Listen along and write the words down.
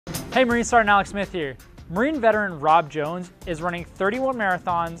Hey, Marine Sergeant Alex Smith here. Marine veteran Rob Jones is running 31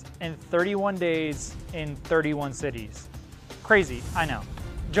 marathons in 31 days in 31 cities. Crazy, I know.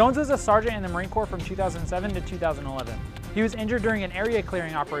 Jones was a sergeant in the Marine Corps from 2007 to 2011. He was injured during an area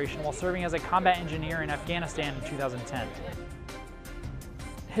clearing operation while serving as a combat engineer in Afghanistan in 2010.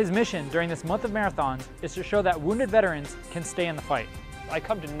 His mission during this month of marathons is to show that wounded veterans can stay in the fight. I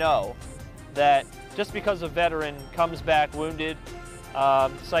come to know that just because a veteran comes back wounded,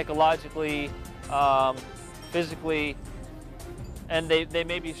 psychologically, physically, and they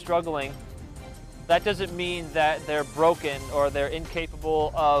may be struggling, that doesn't mean that they're broken or they're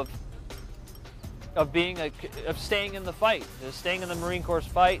incapable of staying in the fight, staying in the Marine Corps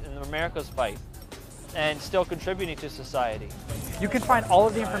fight and America's fight, and still contributing to society. You can find all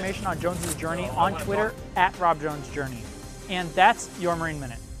of the information on Jones's journey on Twitter @RobJonesJourney. And that's your Marine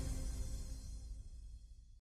Minute.